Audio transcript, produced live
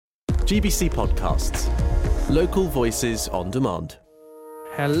GBC Podcasts. Local voices on demand.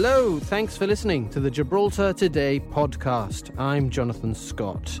 Hello, thanks for listening to the Gibraltar Today podcast. I'm Jonathan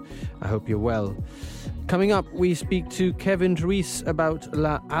Scott. I hope you're well. Coming up, we speak to Kevin Ruiz about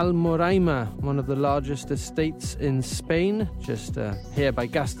La Almoraima, one of the largest estates in Spain, just here by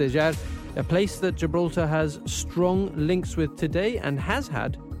Castellar, a place that Gibraltar has strong links with today and has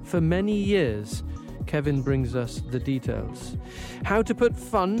had for many years. Kevin brings us the details. How to put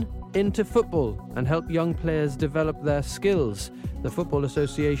fun into football and help young players develop their skills. The Football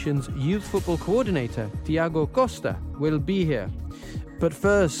Association's youth football coordinator, Tiago Costa, will be here. But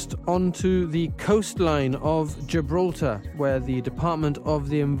first, on to the coastline of Gibraltar, where the Department of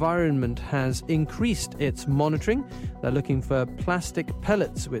the Environment has increased its monitoring. They're looking for plastic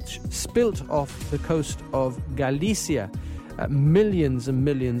pellets which spilt off the coast of Galicia. Millions and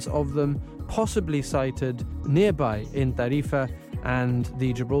millions of them, possibly sighted nearby in Tarifa, and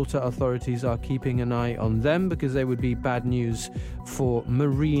the Gibraltar authorities are keeping an eye on them because they would be bad news for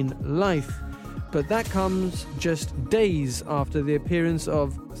marine life. But that comes just days after the appearance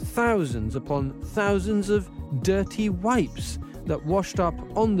of thousands upon thousands of dirty wipes that washed up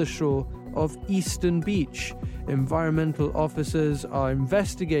on the shore of Eastern Beach. Environmental officers are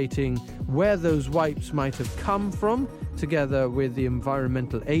investigating where those wipes might have come from, together with the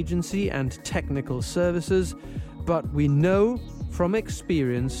Environmental Agency and technical services. But we know from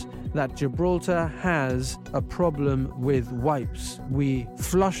experience that Gibraltar has a problem with wipes. We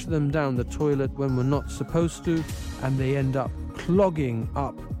flush them down the toilet when we're not supposed to, and they end up clogging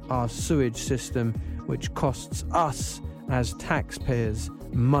up our sewage system, which costs us as taxpayers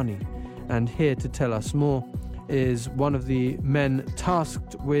money. And here to tell us more is one of the men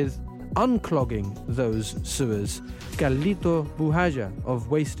tasked with unclogging those sewers, Carlito Buhaja of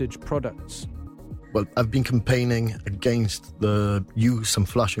Wastage Products. Well, I've been campaigning against the use and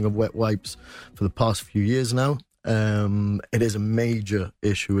flushing of wet wipes for the past few years now. It is a major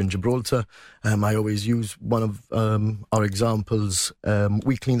issue in Gibraltar. I always use one of our examples.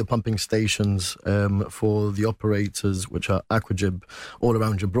 We clean the pumping stations for the operators, which are Aquagib, all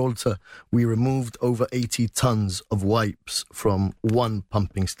around Gibraltar. We removed over 80 tons of wipes from one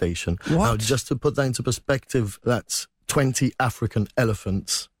pumping station. What? Now, just to put that into perspective, that's 20 African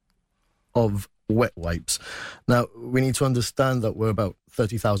elephants of wet wipes. Now, we need to understand that we're about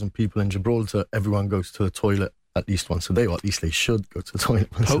 30,000 people in Gibraltar. Everyone goes to the toilet at least once a day, or at least they should go to the toilet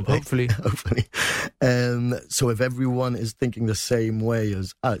once a day. Hopefully. Hopefully. So if everyone is thinking the same way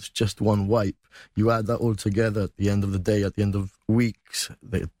as, it's just one wipe, you add that all together at the end of the day, at the end of weeks,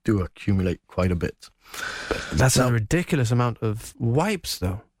 they do accumulate quite a bit. That's a ridiculous amount of wipes,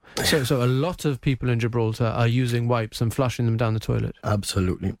 though. So a lot of people in Gibraltar are using wipes and flushing them down the toilet.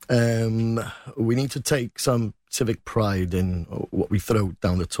 Absolutely. We need to take some civic pride in what we throw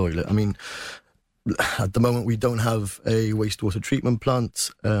down the toilet. I mean, at the moment we don't have a wastewater treatment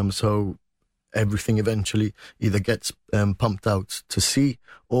plant, so everything eventually either gets pumped out to sea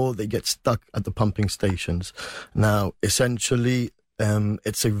or they get stuck at the pumping stations. Now, essentially,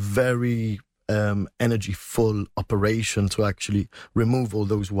 it's a very energy-full operation to actually remove all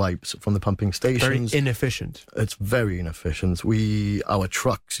those wipes from the pumping stations. Very inefficient. It's very inefficient. Our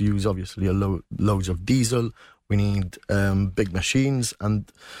trucks use obviously loads of diesel. We need big machines,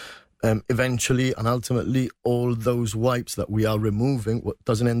 and eventually and ultimately all those wipes that we are removing, what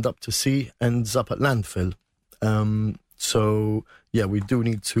doesn't end up to sea ends up at landfill. So yeah, we do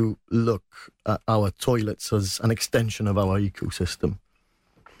need to look at our toilets as an extension of our ecosystem.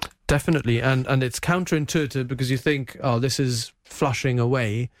 Definitely, and it's counterintuitive because you think, this is flushing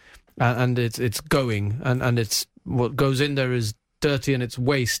away, and it's going, and it's what goes in there is dirty and it's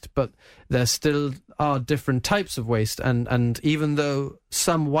waste, but there still are different types of waste, and even though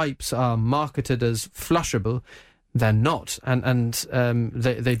some wipes are marketed as flushable, they're not, and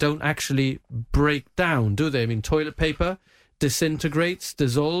they don't actually break down, do they? I mean, toilet paper disintegrates,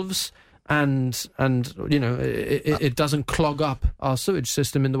 dissolves, and you know, it doesn't clog up our sewage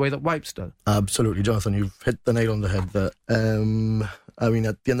system in the way that wipes do. Absolutely, Jonathan, you've hit the nail on the head there. I mean,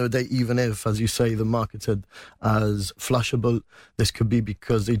 at the end of the day, even if, as you say, they're marketed as flushable, this could be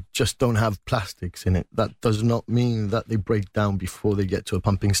because they just don't have plastics in it. That does not mean that they break down before they get to a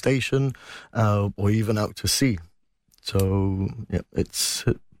pumping station or even out to sea. So, yeah, it's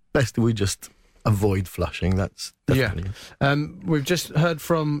best we just avoid flushing. That's definitely... Yeah. We've just heard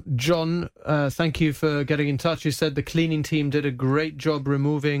from John. Thank you for getting in touch. He said the cleaning team did a great job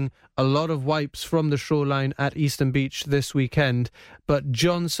removing a lot of wipes from the shoreline at Eastern Beach this weekend. But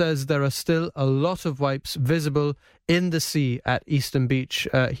John says there are still a lot of wipes visible in the sea at Eastern Beach.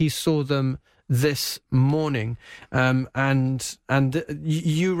 He saw them this morning. And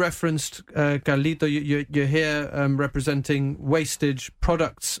you referenced, Carlito, you're here representing Wastage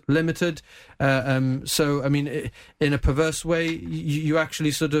Products Limited. So, I mean, in a perverse way, you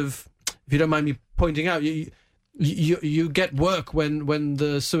actually sort of, if you don't mind me pointing out, you get work when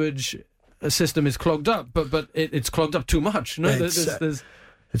the sewage system is clogged up, but it's clogged up too much. No,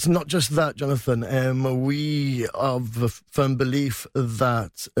 It's not just that, Jonathan. We are of the firm belief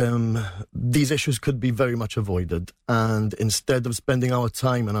that these issues could be very much avoided. And instead of spending our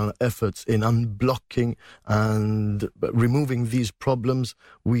time and our efforts in unblocking and removing these problems,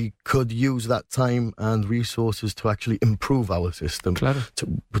 we could use that time and resources to actually improve our system. Claro.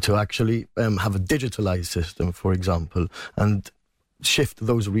 To actually have a digitalized system, for example, and shift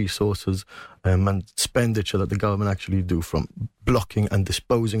those resources and expenditure that the government actually do from blocking and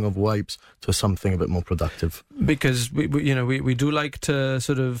disposing of wipes to something a bit more productive. Because we do like to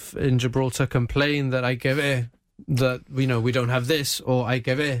sort of in Gibraltar complain that that we don't have this, or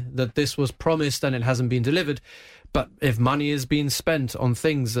that this was promised and it hasn't been delivered. But if money is being spent on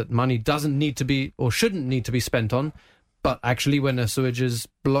things that money doesn't need to be or shouldn't need to be spent on, but actually when a sewage is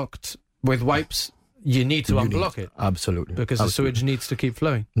blocked with wipes, you need to unblock it. Absolutely. Because the sewage needs to keep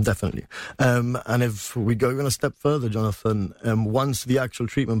flowing. Definitely. And if we go even a step further, Jonathan, once the actual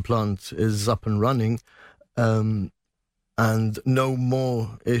treatment plant is up and running, and no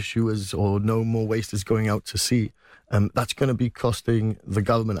more no more waste is going out to sea, that's going to be costing the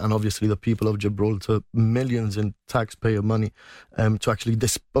government and obviously the people of Gibraltar millions in taxpayer money to actually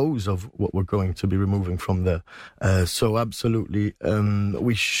dispose of what we're going to be removing from there. So absolutely,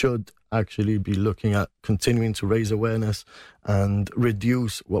 we should actually be looking at continuing to raise awareness and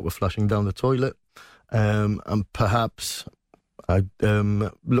reduce what we're flushing down the toilet, and perhaps I'd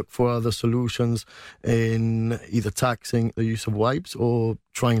look for other solutions in either taxing the use of wipes or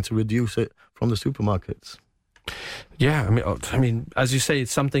trying to reduce it from the supermarkets. Yeah, I mean, as you say,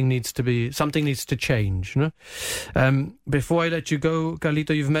 something needs to change. Before I let you go,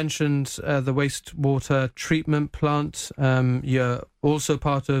 Carlito, you've mentioned the wastewater treatment plant. You're also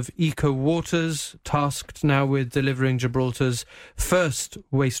part of Eco Waters, tasked now with delivering Gibraltar's first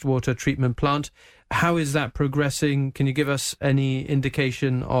wastewater treatment plant. How is that progressing? Can you give us any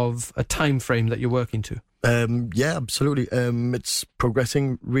indication of a time frame that you're working to? Yeah, absolutely. It's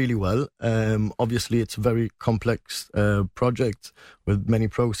progressing really well. Obviously, it's a very complex project with many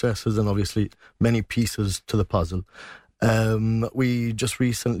processes and obviously many pieces to the puzzle. We just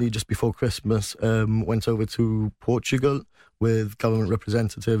recently, just before Christmas, went over to Portugal with government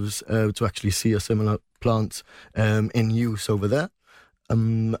representatives to actually see a similar plant in use over there.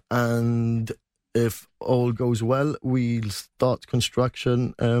 And if all goes well, we'll start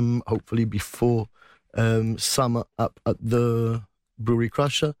construction hopefully before summer up at the brewery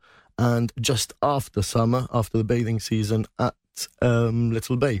crusher, and just after summer, after the bathing season, at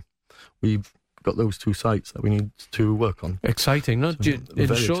Little Bay. We've got those two sites that we need to work on. Exciting, no?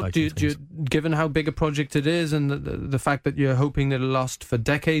 Given how big a project it is and the fact that you're hoping that it'll last for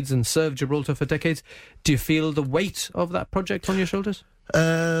decades and serve Gibraltar for decades, do you feel the weight of that project on your shoulders?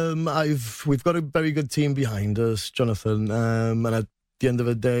 We've got a very good team behind us, Jonathan, and at the end of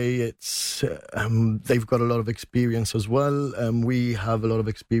the day, it's they've got a lot of experience as well. We have a lot of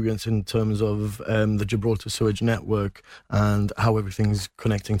experience in terms of the Gibraltar sewage network and how everything's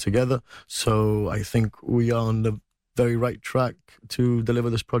connecting together. So I think we are on the very right track to deliver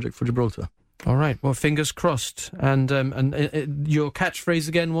this project for Gibraltar. All right. Well, fingers crossed. And your catchphrase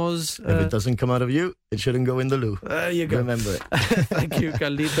again was... if it doesn't come out of you, it shouldn't go in the loo. There you go. Remember it. Thank you,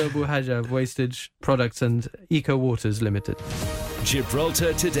 Carlito Buhaja of Wastage Products and Eco Waters Limited.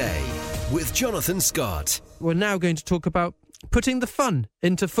 Gibraltar Today with Jonathan Scott. We're now going to talk about putting the fun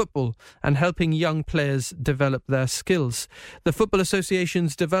into football and helping young players develop their skills. The Football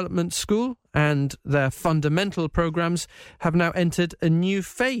Association's Development School and their fundamental programmes have now entered a new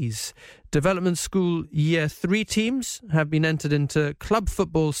phase. Development School Year 3 teams have been entered into club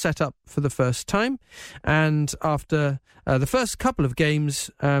football set up for the first time. And after the first couple of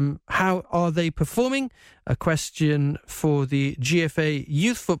games, how are they performing? A question for the GFA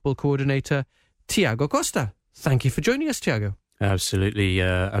Youth Football Coordinator, Tiago Costa. Thank you for joining us, Tiago. Absolutely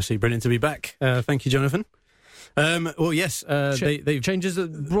brilliant to be back. Thank you, Jonathan. Well, yes, they've changes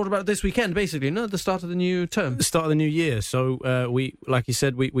brought about this weekend, basically, no? The start of the new term. The start of the new year. So we, like you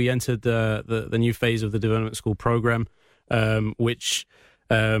said, we entered the new phase of the development school program, which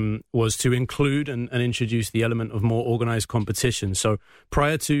was to include and introduce the element of more organised competition. So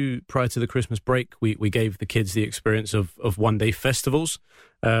prior to the Christmas break, we gave the kids the experience of one-day festivals,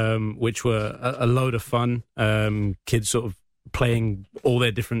 which were a load of fun. Kids sort of playing all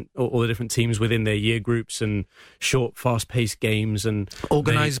the different teams within their year groups and short, fast-paced games. And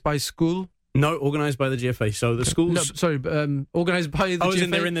organised by school? No, organised by the GFA. So the schools... No, sorry, organised by the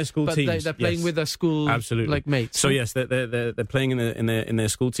GFA. They're in their school teams. They're playing with their school, absolutely, like mates. So yes, they're playing in their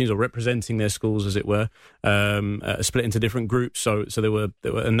school teams, or representing their schools, as it were, split into different groups. So there were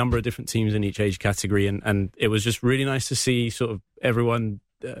a number of different teams in each age category, and it was just really nice to see sort of everyone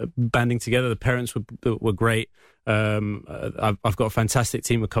banding together. The parents were great. I've got a fantastic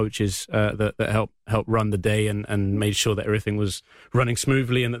team of coaches that helped run the day and made sure that everything was running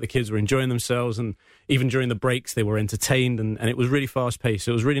smoothly and that the kids were enjoying themselves. And even during the breaks, they were entertained, and it was really fast paced.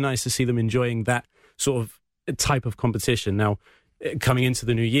 So it was really nice to see them enjoying that sort of type of competition. Now, coming into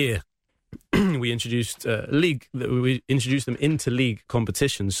the new year, we introduced league. We introduced them into league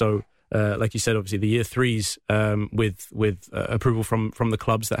competition. So, like you said, obviously the year threes, with approval from the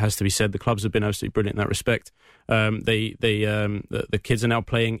clubs. That has to be said. The clubs have been absolutely brilliant in that respect. The kids are now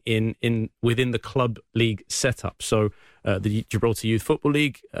playing within the club league setup. So the Gibraltar Youth Football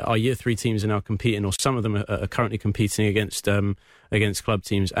League, our year three teams are now competing, or some of them are currently competing against club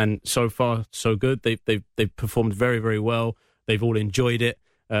teams. And so far, so good. They've performed very, very well. They've all enjoyed it.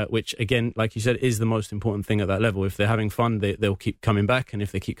 Which, again, like you said, is the most important thing at that level. If they're having fun, they'll keep coming back, and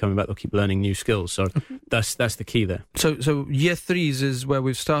if they keep coming back, they'll keep learning new skills. So that's the key there. So year threes is where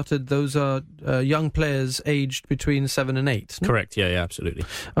we've started. Those are young players aged between 7 and 8. No? Correct. Yeah, absolutely.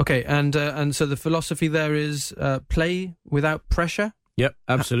 Okay, and so the philosophy there is play without pressure. Yep,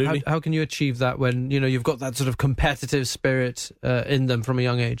 absolutely. How can you achieve that when you've got that sort of competitive spirit in them from a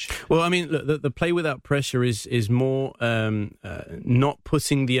young age? Well, I mean, the play without pressure is more not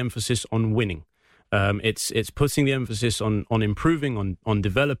putting the emphasis on winning. It's putting the emphasis on improving, on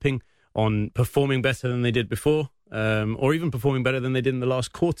developing, on performing better than they did before, or even performing better than they did in the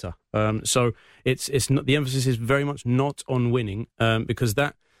last quarter. So it's not, the emphasis is very much not on winning, because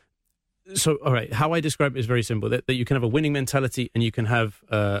that. So, all right, how I describe it is very simple, that you can have a winning mentality and you can have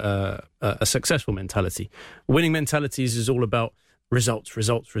a successful mentality. Winning mentalities is all about results,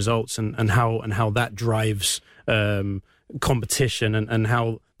 and how that drives competition, and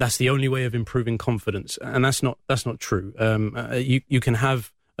how that's the only way of improving confidence. And that's not true. You can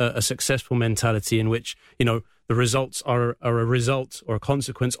have a successful mentality in which, the results are a result or a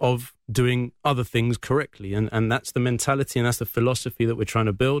consequence of doing other things correctly, and that's the mentality and that's the philosophy that we're trying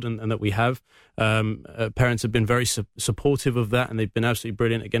to build and that we have. Parents have been very supportive of that, and they've been absolutely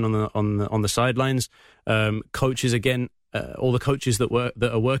brilliant again on the sidelines. Coaches, again, all the coaches that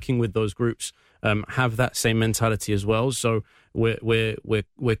are working with those groups have that same mentality as well. So we're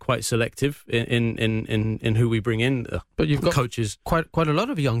quite selective in who we bring in. But you've got coaches, quite a lot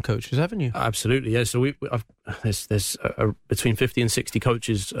of young coaches, haven't you? Absolutely, yeah. So there's between 50 and 60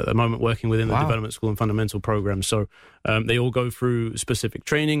 coaches at the moment working within the development school and fundamental programs. So they all go through specific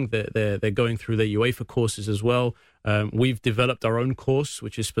training. They're going through their UEFA courses as well. We've developed our own course,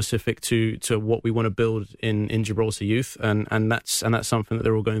 which is specific to what we want to build in Gibraltar Youth, and that's something that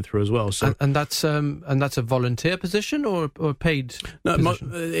they're all going through as well. So and that's a volunteer position or paid? No,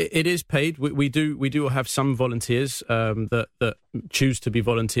 position? It is paid. We do have some volunteers that choose to be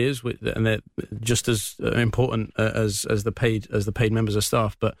volunteers, and they're just as important as the paid members of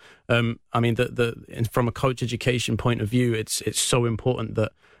staff. But I mean, from a coach education point of view, it's so important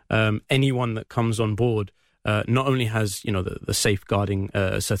that anyone that comes on board not only has the safeguarding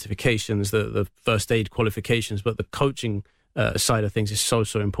certifications, the first aid qualifications, but the coaching side of things is so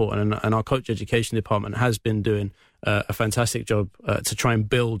important. And our coach education department has been doing a fantastic job to try and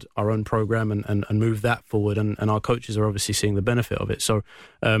build our own program and move that forward. And our coaches are obviously seeing the benefit of it. So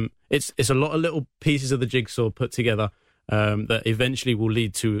it's a lot of little pieces of the jigsaw put together that eventually will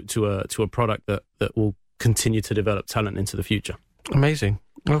lead to a product that will continue to develop talent into the future. Amazing.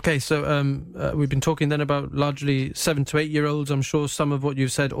 Okay, so we've been talking then about largely 7 to 8 year olds. I'm sure some of what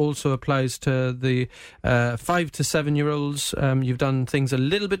you've said also applies to the 5 to 7 year olds. You've done things a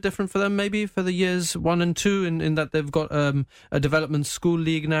little bit different for them, maybe for the years 1 and 2, in that they've got a development school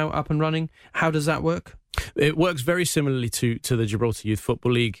league now up and running. How does that work? It works very similarly to the Gibraltar Youth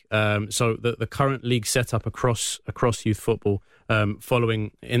Football League. So the current league setup across youth football,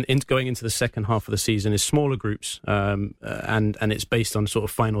 following going into the second half of the season, is smaller groups, and it's based on sort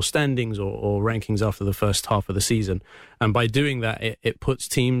of final standings or rankings after the first half of the season. And by doing that, it puts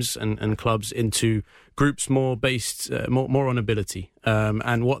teams and clubs into groups more based more on ability.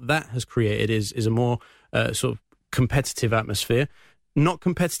 And what that has created is a more sort of competitive atmosphere. Not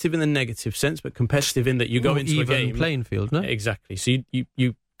competitive in the negative sense, but competitive in that you go into a game. Even playing field, no? Exactly. So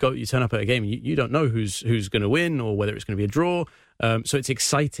you turn up at a game, you don't know who's going to win or whether it's going to be a draw. So it's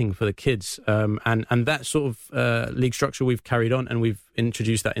exciting for the kids, and that sort of league structure we've carried on, and we've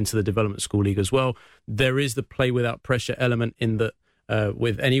introduced that into the development school league as well. There is the play without pressure element in that.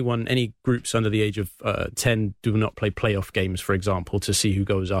 With any groups under the age of 10 do not play playoff games, for example, to see who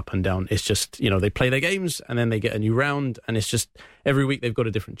goes up and down. It's just, they play their games and then they get a new round, and it's just every week they've got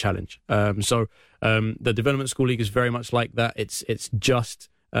a different challenge. So the Development School League is very much like that. It's just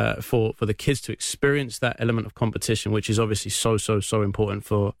for the kids to experience that element of competition, which is obviously so important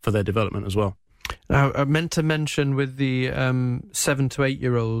for their development as well. Now, I meant to mention with the 7 to 8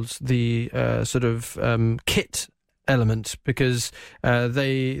 year olds the sort of kit element, because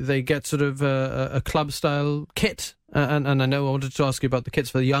they get sort of a club style kit, and I know I wanted to ask you about the kits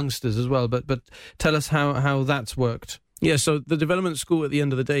for the youngsters as well, but tell us how that's worked. Yeah, so the development school at the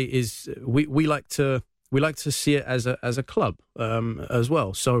end of the day is we like to see it as a club as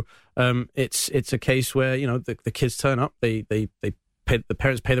well. So it's a case where the kids turn up, they pay, the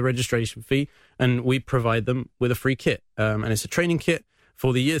parents pay the registration fee, and we provide them with a free kit, and it's a training kit.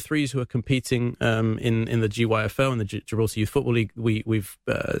 For the year threes who are competing in the GYFL and the Gibraltar Youth Football League, we've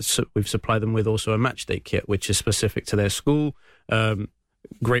supplied them with also a match day kit, which is specific to their school.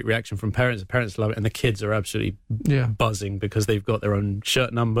 Great reaction from parents. The parents love it, and the kids are absolutely buzzing because they've got their own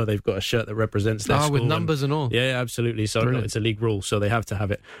shirt number. They've got a shirt that represents their school. With numbers and all. Yeah, absolutely. So Brilliant. It's a league rule, so they have to have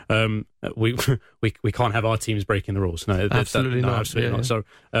it. We can't have our teams breaking the rules. No, absolutely not. Absolutely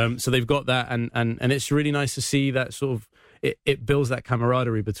not. So they've got that, and it's really nice to see that sort of. It builds that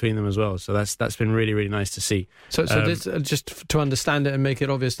camaraderie between them as well. So that's been really, really nice to see. So this, just to understand it and make it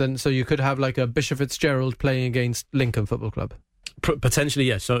obvious then, so you could have like a Bishop Fitzgerald playing against Lincoln Football Club? Potentially,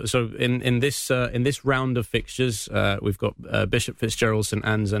 yes. So in this round of fixtures, we've got Bishop Fitzgerald, St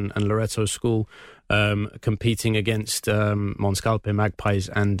Anne's and Loreto School competing against Monscalpe Magpies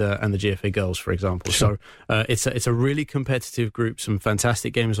and the GFA girls, for example. Sure. So it's a really competitive group. Some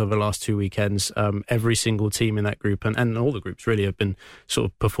fantastic games over the last 2 weekends. Every single team in that group and all the groups really have been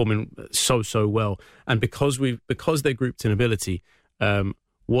sort of performing so well. And because they're grouped in ability,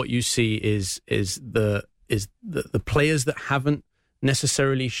 what you see is the players that haven't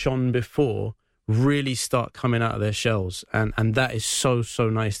necessarily shone before really start coming out of their shells, and that is so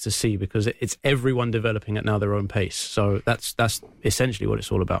nice to see, because it's everyone developing at now their own pace. So that's essentially what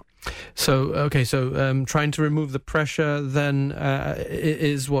it's all about. So trying to remove the pressure then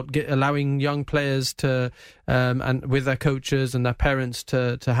is allowing young players to and with their coaches and their parents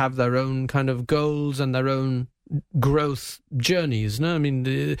to have their own kind of goals and their own growth journeys. No, I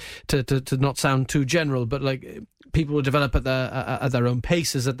mean to not sound too general, but like people will develop at their own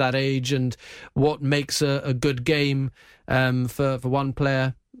paces at that age, and what makes a good game for one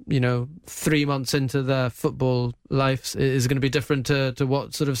player, 3 months into their football life is going to be different to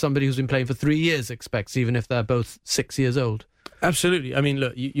what sort of somebody who's been playing for 3 years expects, even if they're both 6 years old. Absolutely. I mean,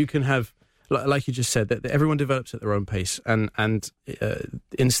 look, you can have, like you just said, that everyone develops at their own pace, and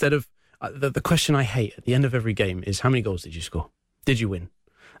instead of the question I hate at the end of every game is, how many goals did you score? Did you win?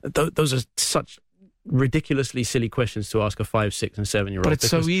 Those are such ridiculously silly questions to ask a 5, 6 and 7 year old. But it's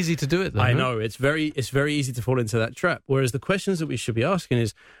so easy to do it though. I know, it's very easy to fall into that trap. Whereas the questions that we should be asking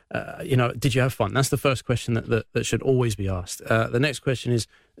is, did you have fun? That's the first question that should always be asked. The next question is,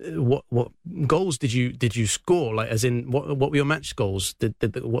 what goals did you score? Like, as in, what were your match goals?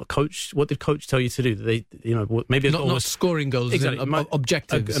 What did coach tell you to do? Did they, maybe a goal not was scoring goals, exactly,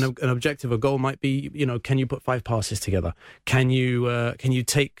 objectives. An objective, a goal might be, can you put 5 passes together? Can you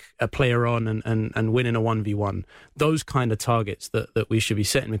take a player on and win in a 1v1? Those kind of targets that we should be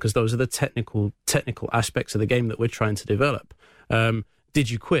setting, because those are the technical aspects of the game that we're trying to develop. Did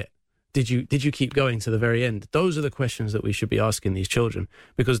you quit? Did you keep going to the very end? Those are the questions that we should be asking these children,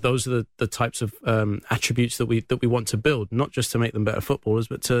 because those are the types of attributes that we want to build, not just to make them better footballers,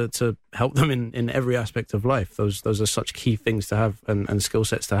 but to help them in every aspect of life. Those are such key things to have and skill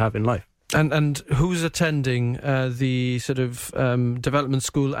sets to have in life. And who's attending the sort of development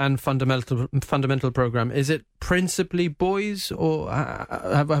school and fundamental program? Is it principally boys, or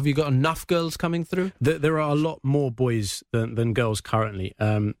have you got enough girls coming through? There are a lot more boys than girls currently.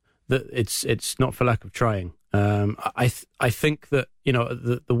 It's not for lack of trying. I think that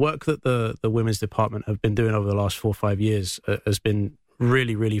the work that the women's department have been doing over the last 4 or 5 years has been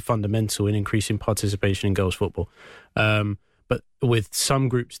really, really fundamental in increasing participation in girls football. But with some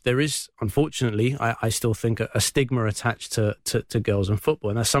groups, there is, unfortunately, I still think a stigma attached to girls and football,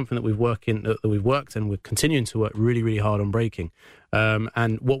 and that's something that we've worked and we're continuing to work really, really hard on breaking.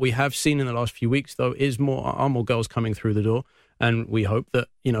 And what we have seen in the last few weeks, though, is more girls coming through the door, and we hope that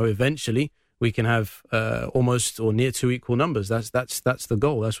eventually we can have almost or near to equal numbers. That's the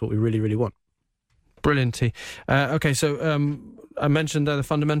goal. That's what we really, really want. Brilliant. Okay, so I mentioned the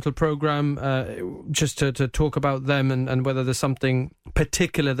fundamental program, just to talk about them and whether there's something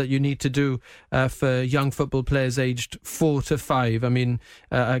particular that you need to do for young football players aged 4 to 5. I mean,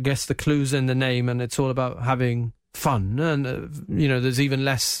 I guess the clue's in the name, and it's all about having fun, and there's even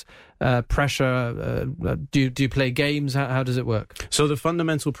less pressure. Do you play games? How does it work? So the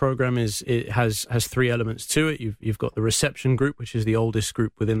fundamental program has 3 elements to it. You've got the reception group, which is the oldest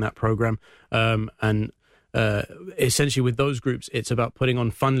group within that program, and essentially with those groups, it's about putting on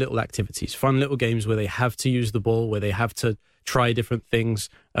fun little activities, fun little games where they have to use the ball, where they have to try different things.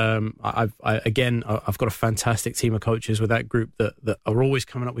 I've got a fantastic team of coaches with that group that are always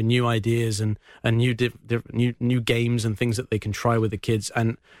coming up with new ideas and new games and things that they can try with the kids.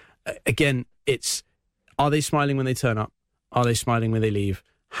 And again, are they smiling when they turn up? Are they smiling when they leave?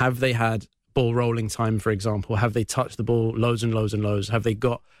 Have they had ball rolling time, for example? Have they touched the ball loads and loads and loads? Are they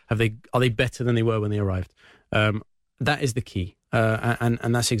better than they were when they arrived? That is the key.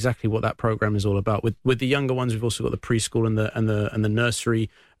 And that's exactly what that program is all about. With the younger ones, we've also got the preschool and the nursery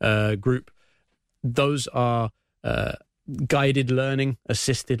group. Those are guided learning,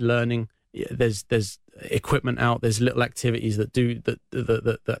 assisted learning. There's equipment out. There's little activities that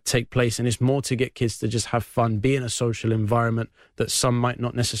take place, and it's more to get kids to just have fun, be in a social environment that some might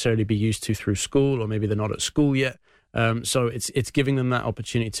not necessarily be used to through school, or maybe they're not at school yet. So it's giving them that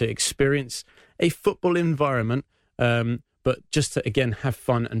opportunity to experience a football environment, but just to, again, have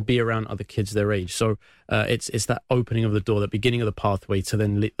fun and be around other kids their age. So it's that opening of the door, that beginning of the pathway to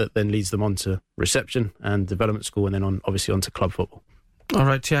that then leads them on to reception and development school, and then obviously on to club football. All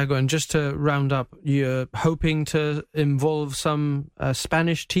right, Tiago, and just to round up, you're hoping to involve some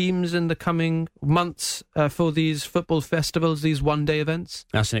Spanish teams in the coming months for these football festivals, these one-day events?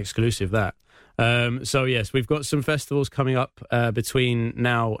 That's an exclusive, that. So yes, we've got some festivals coming up between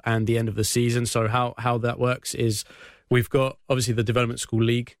now and the end of the season. So how that works is we've got obviously the Development School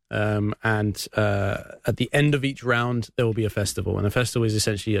League, and at the end of each round there will be a festival, and the festival is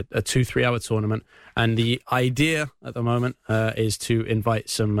essentially a 2-3 hour tournament. And the idea at the moment is to invite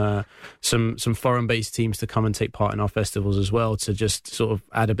some foreign-based teams to come and take part in our festivals as well, to just sort of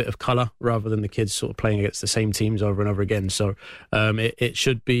add a bit of colour rather than the kids sort of playing against the same teams over and over again. So it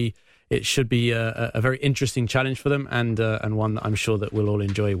should be a very interesting challenge for them, and one that I'm sure that we'll all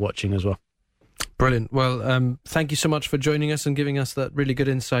enjoy watching as well. Brilliant. Well, thank you so much for joining us and giving us that really good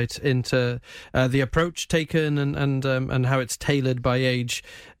insight into the approach taken and how it's tailored by age.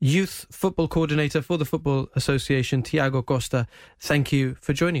 Youth Football Coordinator for the Football Association, Tiago Costa, thank you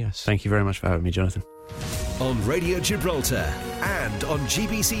for joining us. Thank you very much for having me, Jonathan. On Radio Gibraltar and on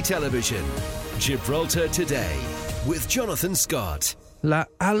GBC Television, Gibraltar Today with Jonathan Scott. La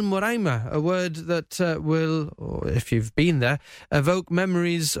Almoraima, a word that will, or if you've been there, evoke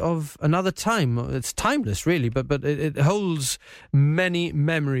memories of another time. It's timeless, really, but it holds many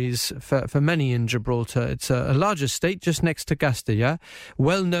memories for many in Gibraltar. It's a large estate just next to Castella,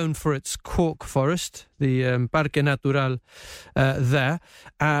 well known for its cork forest, the Parque Natural there,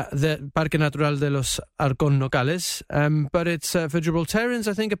 the Parque Natural de los Alcornocales. But it's, for Gibraltarians,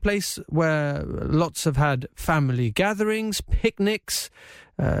 I think, a place where lots have had family gatherings, picnics,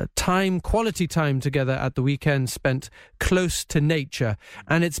 quality time together at the weekend spent close to nature.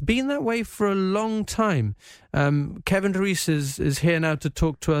 And it's been that way for a long time. Kevin Ruiz is here now to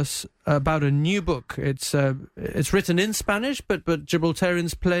talk to us about a new book. It's written in Spanish, but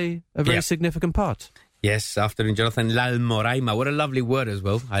Gibraltarians play a very significant part. Yes, afternoon, Jonathan. La Almoraima. What a lovely word as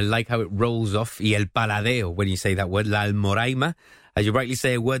well. I like how it rolls off. Y el paladeo, when you say that word, La Almoraima. As you rightly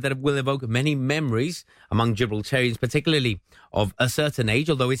say, a word that will evoke many memories among Gibraltarians, particularly of a certain age,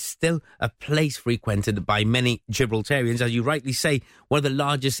 although it's still a place frequented by many Gibraltarians. As you rightly say, one of the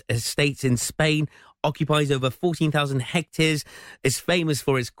largest estates in Spain, occupies over 14,000 hectares, is famous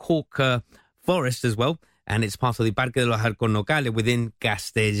for its cork forest as well, and it's part of the Parque de los Alcornocales within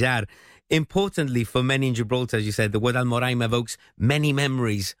Castellar. Importantly, for many in Gibraltar, as you said, the word Almoraima evokes many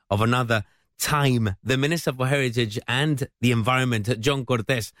memories of another time. The Minister for Heritage and the Environment, John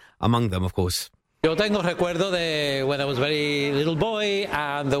Cortés, among them, of course. Yo tengo recuerdo de when I was a very little boy,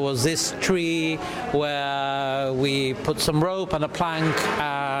 and there was this tree where we put some rope and a plank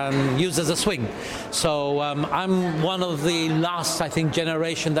and used as a swing. So I'm one of the last, I think,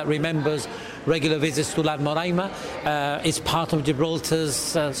 generation that remembers regular visits to La Almoraima. It's part of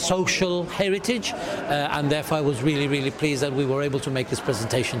Gibraltar's social heritage, and therefore I was really, really pleased that we were able to make this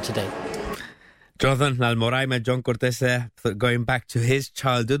presentation today. Jonathan, Almoraima, John Cortés there, going back to his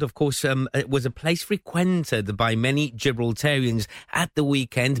childhood. Of course, it was a place frequented by many Gibraltarians at the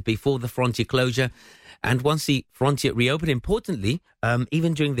weekend before the frontier closure. And once the frontier reopened, importantly,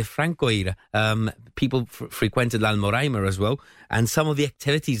 even during the Franco era, people frequented Almoraima as well. And some of the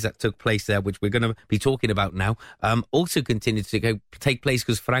activities that took place there, which we're going to be talking about now, also continued to take place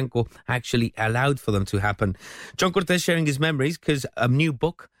because Franco actually allowed for them to happen. John Cortés sharing his memories because a new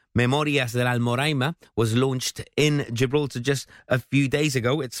book, Memorias del Almoraima, was launched in Gibraltar just a few days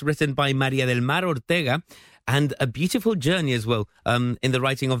ago. It's written by María del Mar Ortega, and a beautiful journey as well in the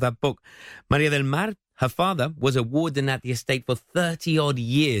writing of that book. María del Mar, her father, was a warden at the estate for 30-odd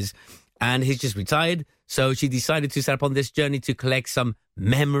years, and he's just retired, so she decided to set up on this journey to collect some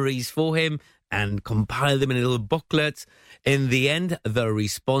memories for him and compile them in a little booklet. In the end, the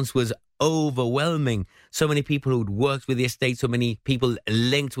response was overwhelming. So many people who'd worked with the estate, so many people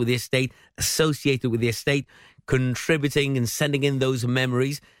linked with the estate, associated with the estate, contributing and sending in those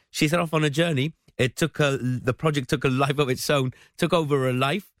memories. She set off on a journey. The project took a life of its own, took over her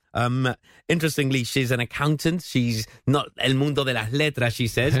life. Interestingly, she's an accountant. She's not el mundo de las letras, she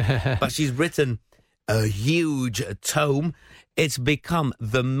says, but she's written a huge tome. It's become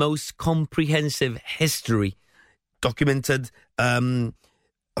the most comprehensive history documented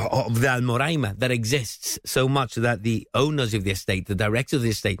of the Almoraima that exists, so much that the owners of the estate, the directors of the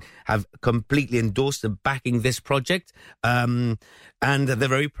estate, have completely endorsed backing this project, and they're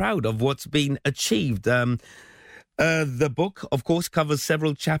very proud of what's been achieved. The book, of course, covers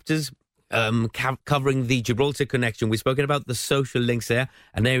several chapters covering the Gibraltar connection. We've spoken about the social links there,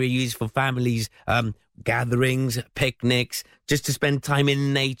 an area used for families, gatherings, picnics, just to spend time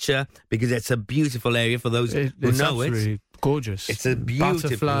in nature, because it's a beautiful area for those who know it. Gorgeous. It's a beautiful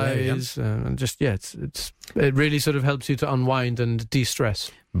butterflies area. And just it really sort of helps you to unwind and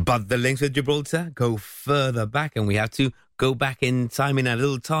de-stress. But the links with Gibraltar go further back, and we have to go back in time in a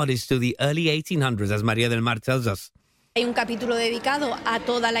little TARDIS to the early 1800s, as María del Mar tells us. Hay un capítulo dedicado a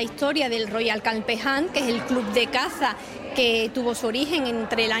toda la historia del Royal Campehan, que es el club de caza que tuvo su origen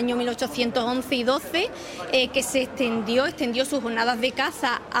entre el año 1811 y 12, que se extendió sus jornadas de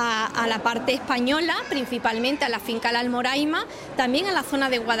caza a la parte española, principalmente a la finca La Almoraima, también a la zona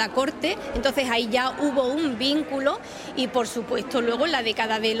de Guadacorte. Entonces ahí ya hubo un vínculo, y por supuesto luego en la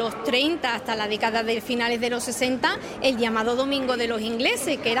década de los 30 hasta la década de finales de los 60, el llamado Domingo de los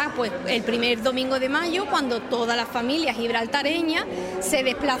Ingleses, que era pues el primer domingo de mayo, cuando todas las familias gibraltareñas se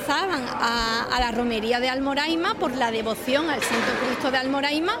desplazaban a la romería de Almoraima por la devoción al Santo Cristo de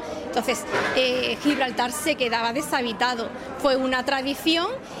Almoraima. Entonces Gibraltar se quedaba deshabitado. Fue una tradición,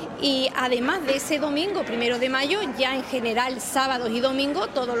 y además de ese domingo, 1 de mayo, ya en general sábados y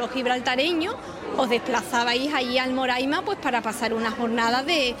domingos, todos los gibraltareños os desplazabais allí a Almoraima pues para pasar una jornada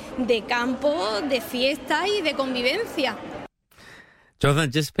de campo, de fiesta y de convivencia.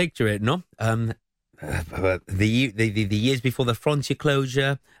 Jonathan, just picture it, no? The years before the frontier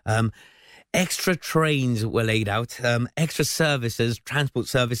closure, extra trains were laid out, extra services, transport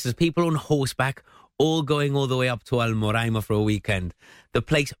services, people on horseback, all going all the way up to Almoraima for a weekend. The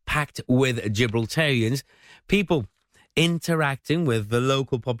place packed with Gibraltarians, people interacting with the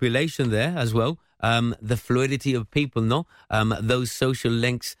local population there as well. The fluidity of people, no? Those social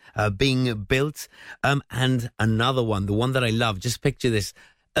links being built. And another one, the one that I love, just picture this,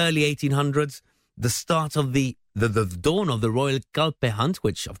 early 1800s, the start of the dawn of the Royal Calpe Hunt,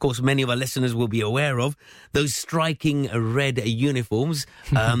 which, of course, many of our listeners will be aware of, those striking red uniforms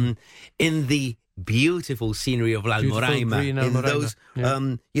in the beautiful scenery of Almoraima, in those,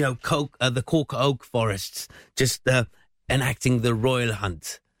 the cork oak forests, just enacting the royal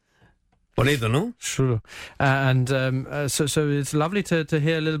hunt. Bonito, no? Sure. So it's lovely to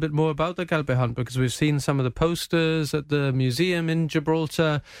hear a little bit more about the Calpe Hunt, because we've seen some of the posters at the museum in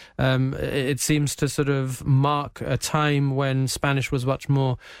Gibraltar. It seems to sort of mark a time when Spanish was much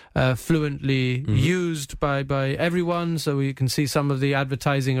more fluently used by everyone. So we can see some of the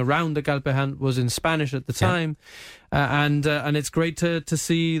advertising around the Calpe Hunt was in Spanish at the time. And it's great to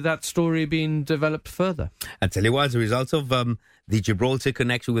see that story being developed further. I tell you what, as a result of the Gibraltar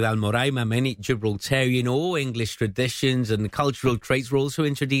connection with Almoraima, many Gibraltarian or English traditions and cultural traits were also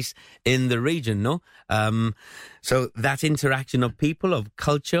introduced in the region, no? So that interaction of people, of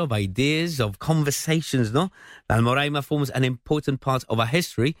culture, of ideas, of conversations, no? Almoraima forms an important part of our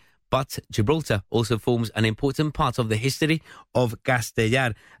history, but Gibraltar also forms an important part of the history of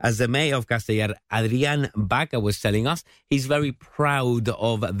Castellar. As the mayor of Castellar, Adrián Baca, was telling us, he's very proud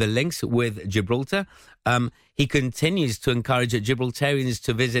of the links with Gibraltar. He continues to encourage Gibraltarians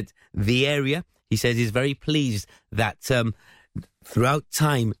to visit the area. He says he's very pleased that throughout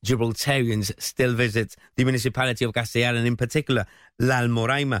time, Gibraltarians still visit the municipality of Castellar, and in particular, La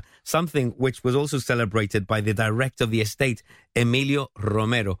Almoraima, something which was also celebrated by the director of the estate, Emilio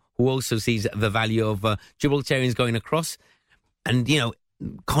Romero, who also sees the value of Gibraltarians going across and,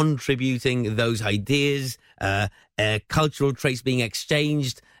 contributing those ideas, cultural traits being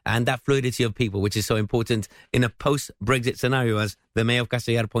exchanged, and that fluidity of people, which is so important in a post-Brexit scenario, as the Mayor of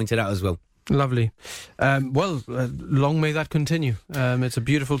Castellar pointed out as well. Lovely. Long may that continue. It's a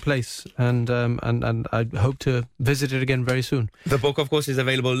beautiful place, and I hope to visit it again very soon. The book, of course, is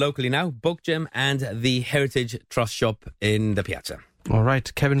available locally now, Bookgem and the Heritage Trust Shop in the Piazza. All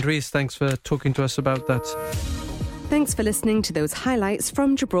right, Kevin Rees, thanks for talking to us about that. Thanks for listening to those highlights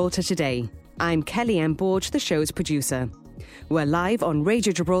from Gibraltar Today. I'm Kelly Ann Borge, the show's producer. We're live on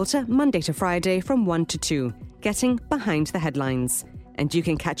Radio Gibraltar Monday to Friday from 1 to 2, getting behind the headlines. And you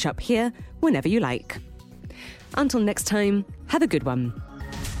can catch up here whenever you like. Until next time, have a good one.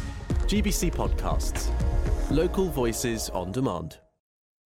 GBC Podcasts. Local voices on demand.